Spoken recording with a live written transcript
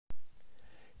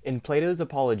In Plato's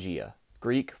Apologia,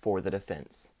 Greek for the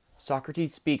defense,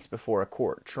 Socrates speaks before a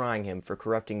court trying him for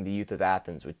corrupting the youth of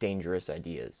Athens with dangerous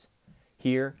ideas.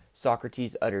 Here,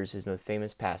 Socrates utters his most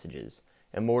famous passages,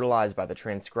 immortalized by the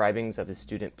transcribings of his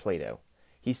student Plato.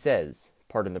 He says,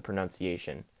 pardon the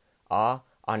pronunciation, a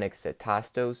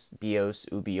anexetastos bios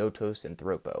ubiotos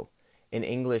anthropo. In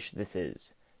English this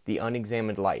is, the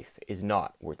unexamined life is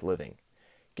not worth living.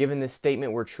 Given this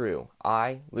statement were true,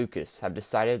 I, Lucas, have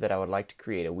decided that I would like to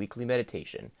create a weekly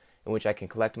meditation in which I can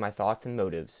collect my thoughts and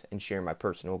motives and share my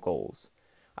personal goals.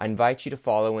 I invite you to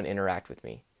follow and interact with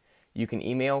me. You can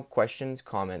email questions,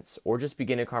 comments, or just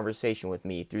begin a conversation with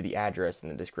me through the address in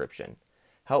the description.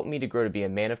 Help me to grow to be a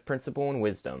man of principle and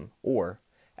wisdom, or,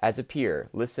 as a peer,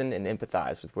 listen and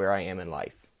empathize with where I am in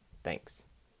life. Thanks.